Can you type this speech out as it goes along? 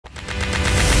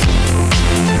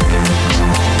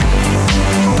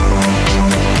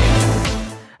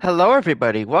Hello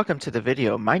everybody, welcome to the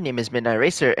video. My name is Midnight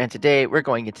Racer and today we're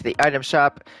going into the item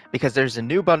shop because there's a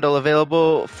new bundle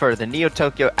available for the Neo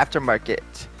Tokyo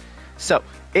Aftermarket. So,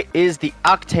 it is the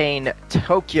Octane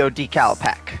Tokyo Decal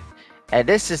Pack. And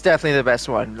this is definitely the best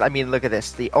one. I mean, look at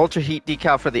this. The Ultra Heat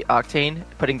decal for the Octane,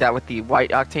 putting that with the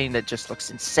white Octane that just looks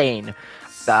insane.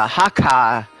 The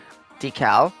Haka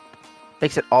decal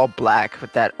makes it all black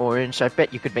with that orange. I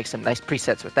bet you could make some nice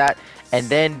presets with that. And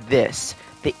then this.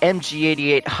 The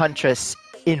MG88 Huntress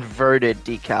inverted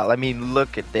decal. I mean,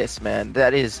 look at this, man.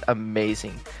 That is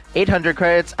amazing. 800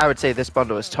 credits. I would say this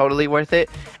bundle is totally worth it.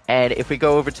 And if we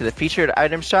go over to the featured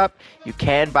item shop, you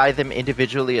can buy them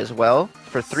individually as well.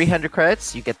 For 300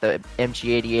 credits, you get the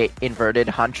MG88 inverted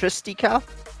Huntress decal.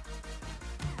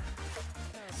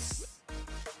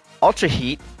 Ultra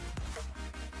Heat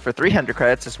for 300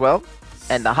 credits as well.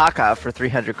 And the Haka for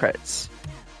 300 credits.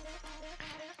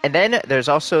 And then there's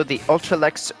also the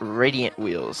Ultralex Radiant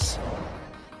wheels.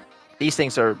 These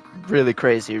things are really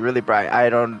crazy, really bright.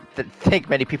 I don't think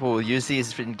many people will use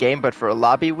these in game, but for a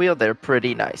lobby wheel, they're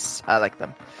pretty nice. I like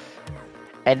them.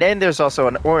 And then there's also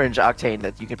an orange Octane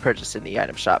that you can purchase in the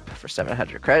item shop for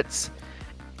 700 credits.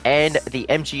 And the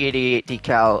MG88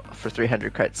 decal for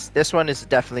 300 credits. This one is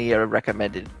definitely a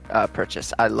recommended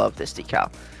purchase. I love this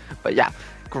decal. But yeah,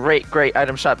 great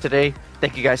item shop today.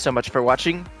 Thank you guys so much for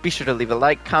watching. Be sure to leave a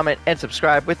like, comment, and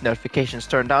subscribe with notifications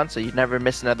turned on so you never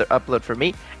miss another upload from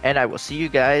me. And I will see you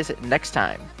guys next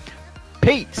time.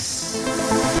 Peace!